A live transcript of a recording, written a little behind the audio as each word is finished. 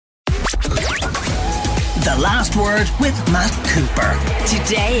The Last Word with Matt Cooper.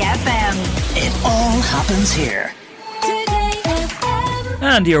 Today FM. It all happens here.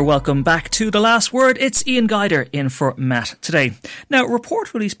 And you're welcome back to The Last Word. It's Ian Guider in for Matt today. Now, a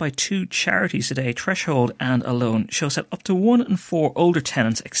report released by two charities today, Threshold and Alone, shows that up to 1 in 4 older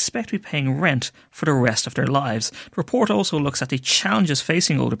tenants expect to be paying rent for the rest of their lives. The report also looks at the challenges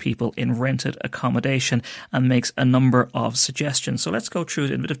facing older people in rented accommodation and makes a number of suggestions. So let's go through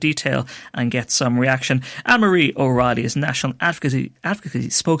it in a bit of detail and get some reaction. Anne-Marie O'Reilly is National Advocacy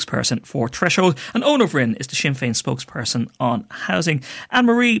Spokesperson for Threshold, and Eoin O'Broin is the Sinn Fein spokesperson on housing.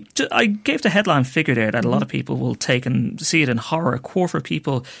 Anne-Marie, I gave the headline figure there that a lot of people will take and see it in horror. A quarter of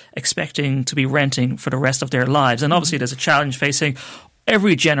people expecting to be renting for the rest of their lives. And obviously there's a challenge facing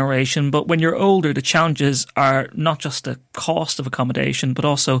every generation, but when you're older, the challenges are not just the cost of accommodation, but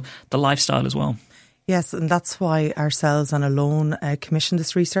also the lifestyle as well. Yes, and that's why ourselves and Alone commissioned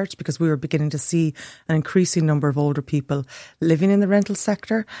this research, because we were beginning to see an increasing number of older people living in the rental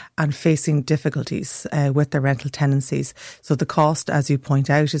sector and facing difficulties with their rental tenancies. So the cost, as you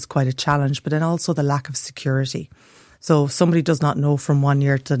point out, is quite a challenge, but then also the lack of security. So if somebody does not know from 1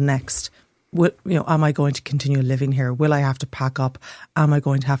 year to the next, am I going to continue living here? Will I have to pack up? Am I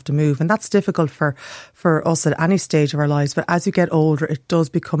going to have to move? And that's difficult for us at any stage of our lives. But as you get older, it does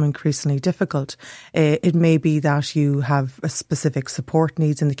become increasingly difficult. It may be that you have a specific support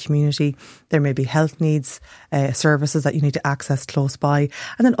needs in the community. There may be health needs, services that you need to access close by.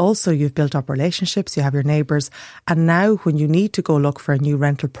 And then also you've built up relationships, you have your neighbours. And now when you need to go look for a new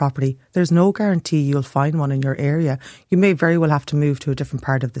rental property, there's no guarantee you'll find one in your area. You may very well have to move to a different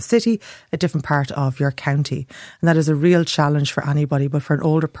part of the city, a different part of your county. And that is a real challenge for anybody, but for an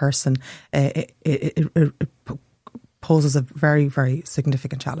older person, it poses a very, very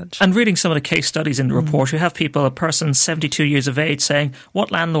significant challenge. And reading some of the case studies in the report, you have a person 72 years of age saying,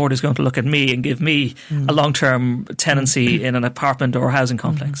 what landlord is going to look at me and give me a long-term tenancy in an apartment or housing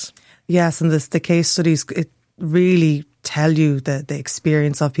complex? Yes, and the case studies, it really tell you the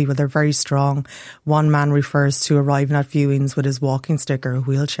experience of people. They're very strong. One man refers to arriving at viewings with his walking stick or a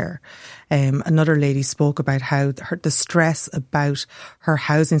wheelchair. Another lady spoke about how the stress about her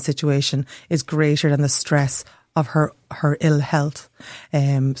housing situation is greater than the stress of her ill health.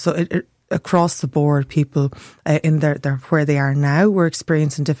 So across the board, people in their where they are now were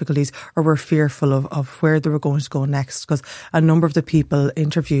experiencing difficulties or were fearful of where they were going to go next, because a number of the people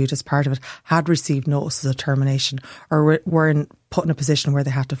interviewed as part of it had received notices of termination or were put in a position where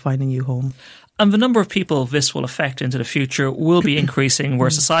they had to find a new home. And the number of people this will affect into the future will be increasing. We're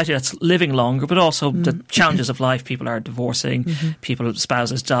a society that's living longer, but also the challenges of life. People are divorcing,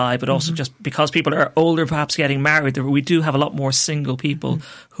 spouses die, but also just because people are older, perhaps getting married, we do have a lot more single people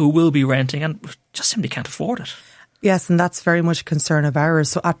who will be renting and just simply can't afford it. Yes, and that's very much a concern of ours.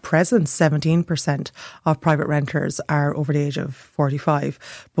 So at present, 17% of private renters are over the age of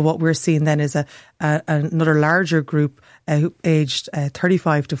 45. But what we're seeing then is another larger group aged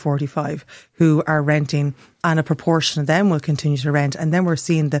 35 to 45 who are renting, and a proportion of them will continue to rent. And then we're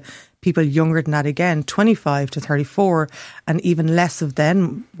seeing the people younger than that again, 25 to 34, and even less of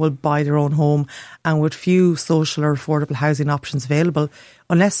them will buy their own home. And with few social or affordable housing options available,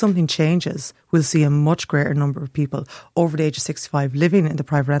 unless something changes, we'll see a much greater number of people over the age of 65 living in the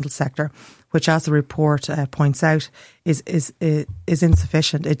private rental sector, which, as the report points out, is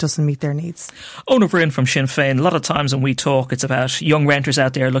insufficient. It doesn't meet their needs. Eoin O'Broin from Sinn Fein, a lot of times when we talk, it's about young renters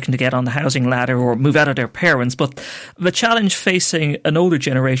out there looking to get on the housing ladder or move out of their parents. But the challenge facing an older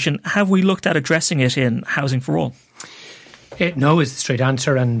generation, have we looked at addressing it in Housing for All? No is the straight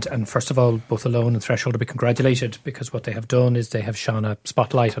answer, and first of all, both Alone and Threshold to be congratulated, because what they have done is they have shone a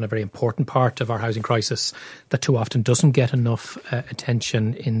spotlight on a very important part of our housing crisis that too often doesn't get enough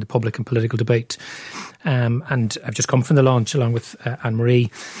attention in the public and political debate. And I've just come from the launch along with Anne-Marie.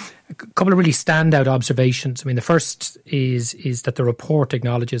 A couple of really standout observations. I mean, the first is that the report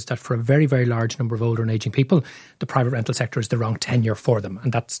acknowledges that for a very, very large number of older and ageing people, the private rental sector is the wrong tenure for them,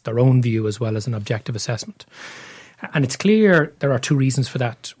 and that's their own view as well as an objective assessment. And it's clear there are two reasons for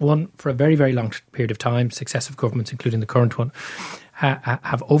that. One, for a very, very long period of time, successive governments, including the current one,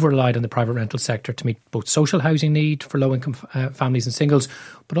 have over-relied on the private rental sector to meet both social housing need for low-income families and singles,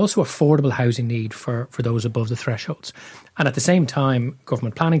 but also affordable housing need for those above the thresholds. And at the same time,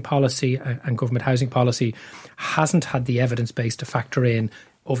 government planning policy and government housing policy hasn't had the evidence base to factor in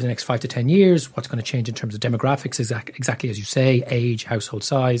over the next 5 to 10 years, what's going to change in terms of demographics, exactly as you say, age, household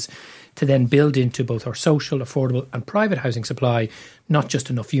size, to then build into both our social, affordable and private housing supply, not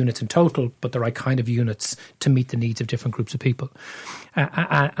just enough units in total, but the right kind of units to meet the needs of different groups of people.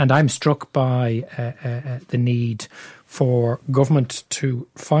 And I'm struck by the need for government to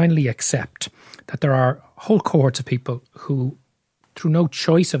finally accept that there are whole cohorts of people who, through no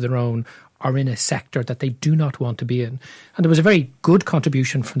choice of their own, are in a sector that they do not want to be in. And there was a very good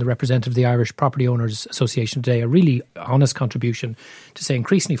contribution from the representative of the Irish Property Owners Association today, a really honest contribution to say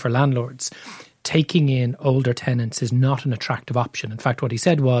increasingly for landlords, taking in older tenants is not an attractive option. In fact, what he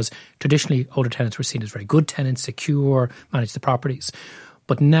said was traditionally older tenants were seen as very good tenants, secure, manage the properties.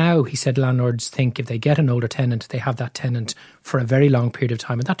 But now, he said, landlords think if they get an older tenant, they have that tenant for a very long period of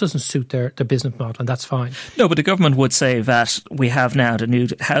time. And that doesn't suit their business model, and that's fine. No, but the government would say that we have now the new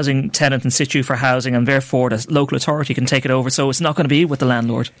housing tenant in situ for housing, and therefore the local authority can take it over. So it's not going to be with the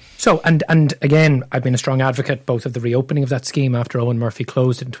landlord. So, and again, I've been a strong advocate both of the reopening of that scheme after Eoin Murphy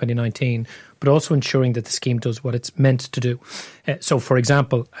closed it in 2019, but also ensuring that the scheme does what it's meant to do. So, for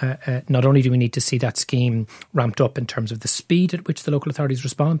example, not only do we need to see that scheme ramped up in terms of the speed at which the local authorities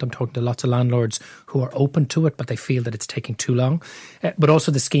respond. I'm talking to lots of landlords who are open to it, but they feel that it's taking too long. But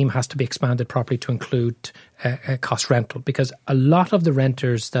also the scheme has to be expanded properly to include cost rental, because a lot of the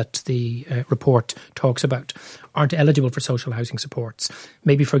renters that the report talks about aren't eligible for social housing supports.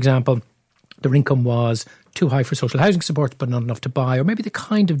 Maybe, for example, their income was too high for social housing supports but not enough to buy, or maybe the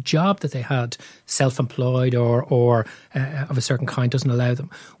kind of job that they had, self-employed or of a certain kind, doesn't allow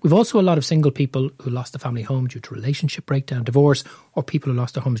them. We've also a lot of single people who lost a family home due to relationship breakdown, divorce, or people who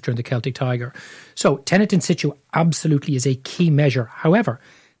lost their homes during the Celtic Tiger. So tenant in situ absolutely is a key measure. However,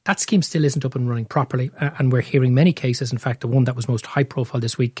 that scheme still isn't up and running properly, and we're hearing many cases. In fact, the one that was most high profile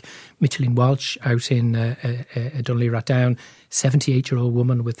this week, Micheline Walsh out in Dunleary Rathdown, 78-year-old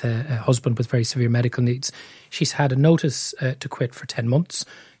woman with a husband with very severe medical needs. She's had a notice to quit for 10 months.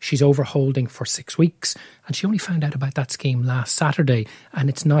 She's overholding for 6 weeks, and she only found out about that scheme last Saturday, and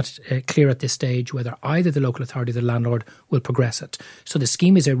it's not clear at this stage whether either the local authority or the landlord will progress it. So the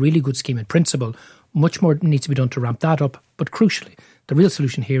scheme is a really good scheme in principle. Much more needs to be done to ramp that up, but crucially, the real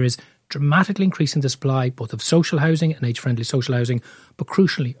solution here is dramatically increasing the supply both of social housing and age-friendly social housing, but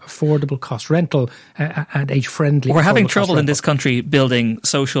crucially affordable cost rental and age-friendly. We're having trouble in this country building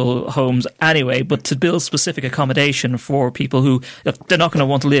social homes anyway, but to build specific accommodation for people who, they're not going to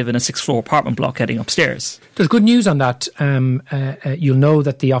want to live in a 6th-floor apartment block heading upstairs. There's good news on that. You'll know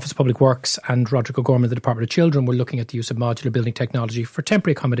that the Office of Public Works and Roderick O'Gorman, the Department of Children, were looking at the use of modular building technology for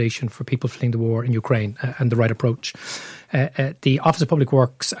temporary accommodation for people fleeing the war in Ukraine, and the right approach. The Office of Public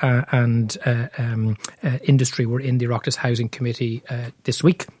Works and Industry were in the Oireachtas Housing Committee this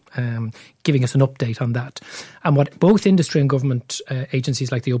week, giving us an update on that. And what both industry and government agencies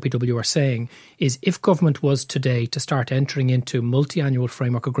like the OPW are saying is if government was today to start entering into multi-annual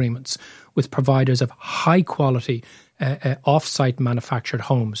framework agreements with providers of high quality off-site manufactured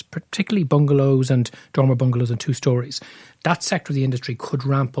homes, particularly bungalows and dormer bungalows and 2 stories, that sector of the industry could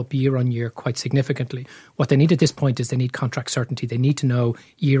ramp up year on year quite significantly. What they need at this point is they need contract certainty. They need to know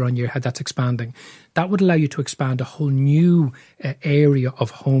year on year how that's expanding. That would allow you to expand a whole new area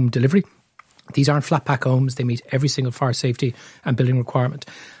of home delivery. These aren't flat pack homes. They meet every single fire safety and building requirement.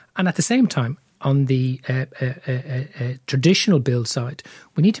 And at the same time, on the traditional build side,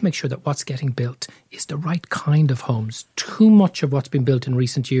 we need to make sure that what's getting built is the right kind of homes. Too much of what's been built in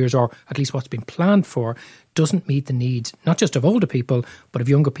recent years, or at least what's been planned for, doesn't meet the needs, not just of older people, but of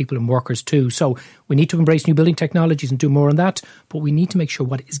younger people and workers too. So we need to embrace new building technologies and do more on that, but we need to make sure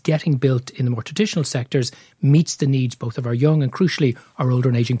what is getting built in the more traditional sectors meets the needs both of our young and, crucially, our older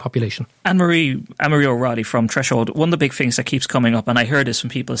and ageing population. Anne-Marie O'Reilly from Threshold, one of the big things that keeps coming up, and I heard this from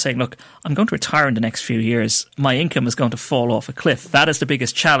people saying, look, I'm going to retire in the next few years. My income is going to fall off a cliff. That is the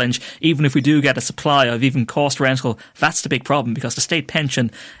biggest challenge. Even if we do get a supply of even cost rental, that's the big problem, because the state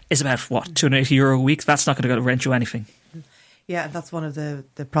pension is about, €280 a week? That's not going to rent you anything. Yeah, that's one of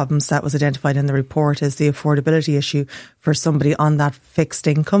the problems that was identified in the report, is the affordability issue for somebody on that fixed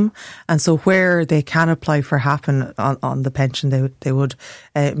income. And so where they can apply for HAP on the pension, they would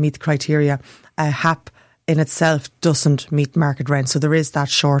meet the criteria. HAP in itself doesn't meet market rent, so there is that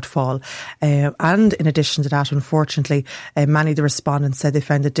shortfall. And in addition to that, unfortunately, many of the respondents said they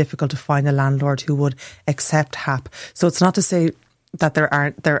found it difficult to find a landlord who would accept HAP. So it's not to say that there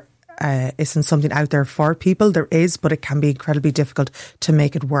isn't something out there for people. There is, but it can be incredibly difficult to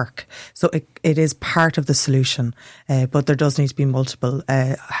make it work. So it is part of the solution, but there does need to be multiple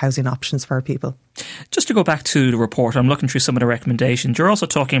housing options for people. Just to go back to the report, I'm looking through some of the recommendations. You're also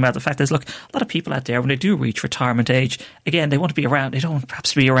talking about the fact that, look, a lot of people out there, when they do reach retirement age, again, they want to be around, they don't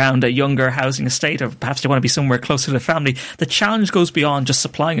perhaps be around a younger housing estate, or perhaps they want to be somewhere closer to the family. The challenge goes beyond just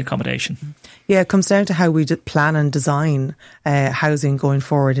supplying accommodation. Yeah, it comes down to how we plan and design housing going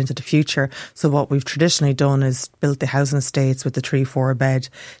forward into the future. So what we've traditionally done is built the housing estates with the 3-4 bed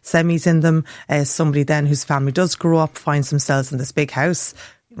semis in them. Somebody then whose family does grow up finds themselves in this big house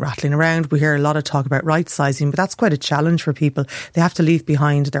rattling around. We hear a lot of talk about right sizing, but that's quite a challenge for people. They have to leave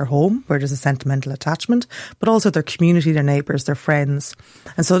behind their home where there's a sentimental attachment, but also their community, their neighbours, their friends.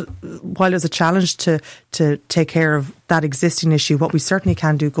 And so while there's a challenge to take care of that existing issue, what we certainly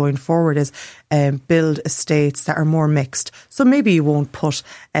can do going forward is build estates that are more mixed. So maybe you won't put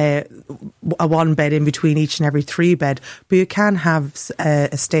a 1 bed in between each and every 3 bed, but you can have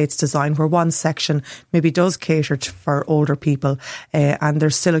estates designed where one section maybe does cater for older people, and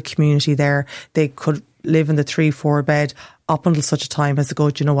there's still a community there. They could live in the 3-4 bed up until such a time as they go,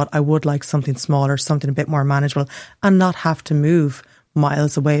 do you know what, I would like something smaller, something a bit more manageable, and not have to move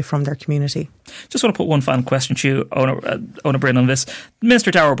miles away from their community. Just want to put one final question to you, Eoin O'Broin, on this. Minister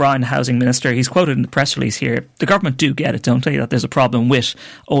Darragh O'Brien, Housing Minister, he's quoted in the press release here. The government do get it, don't they, that there's a problem with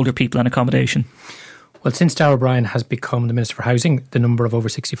older people and accommodation? Well, since Darragh O'Brien has become the Minister for Housing, the number of over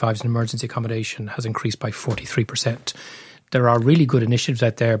 65s in emergency accommodation has increased by 43%. There are really good initiatives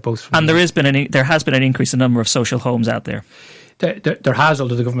out there, both from... And there has been an increase in the number of social homes out there. There has,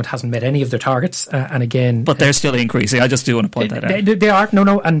 although the government hasn't met any of their targets, and again... But they're still increasing. I just do want to point that out. They are,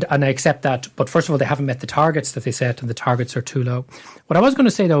 and I accept that. But first of all, they haven't met the targets that they set, and the targets are too low. What I was going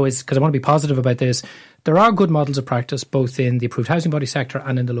to say, though, is, because I want to be positive about this, there are good models of practice, both in the approved housing body sector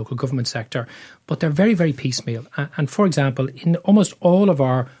and in the local government sector, but they're very, very piecemeal. And for example, in almost all of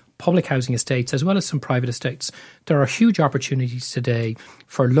our public housing estates, as well as some private estates, there are huge opportunities today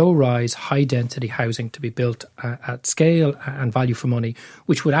for low-rise, high-density housing to be built at scale and value for money,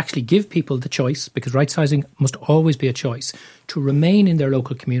 which would actually give people the choice, because right-sizing must always be a choice, to remain in their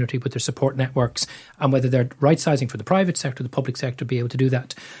local community with their support networks, and whether they're right-sizing for the private sector, the public sector, be able to do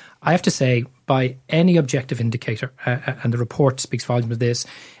that. I have to say, by any objective indicator, and the report speaks volumes of this,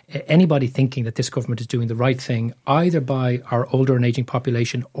 anybody thinking that this government is doing the right thing, either by our older and ageing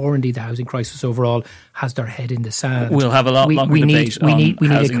population or indeed the housing crisis overall, has their head in the sand. We'll have a lot longer debate on housing. We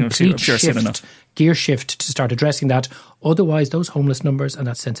need a complete gear shift to start addressing that. Otherwise, those homeless numbers and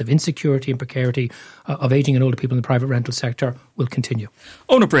that sense of insecurity and precarity of ageing and older people in the private rental sector will continue.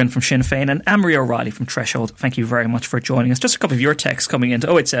 Eoin O'Broin from Sinn Fein and Anne-Marie O'Reilly from Threshold, thank you very much for joining us. Just a couple of your texts coming into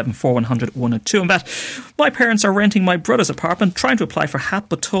 087 4100 102. And that, my parents are renting my brother's apartment, trying to apply for HAP,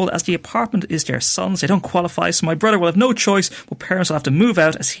 but told as the apartment is their son's, they don't qualify, so my brother will have no choice, but parents will have to move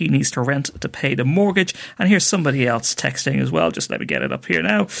out as he needs to rent to pay the mortgage. And here's somebody else texting as well. Just let me get it up here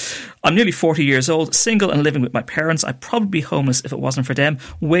now. I'm nearly 40 years old, single and living with my parents. I'd probably be homeless if it wasn't for them.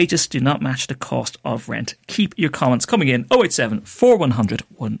 Wages do not match the cost of rent. Keep your comments coming in 087 4100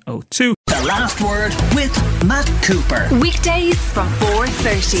 102. The Last Word with Matt Cooper. Weekdays from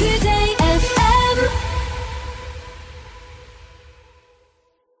 4:30. Today FM.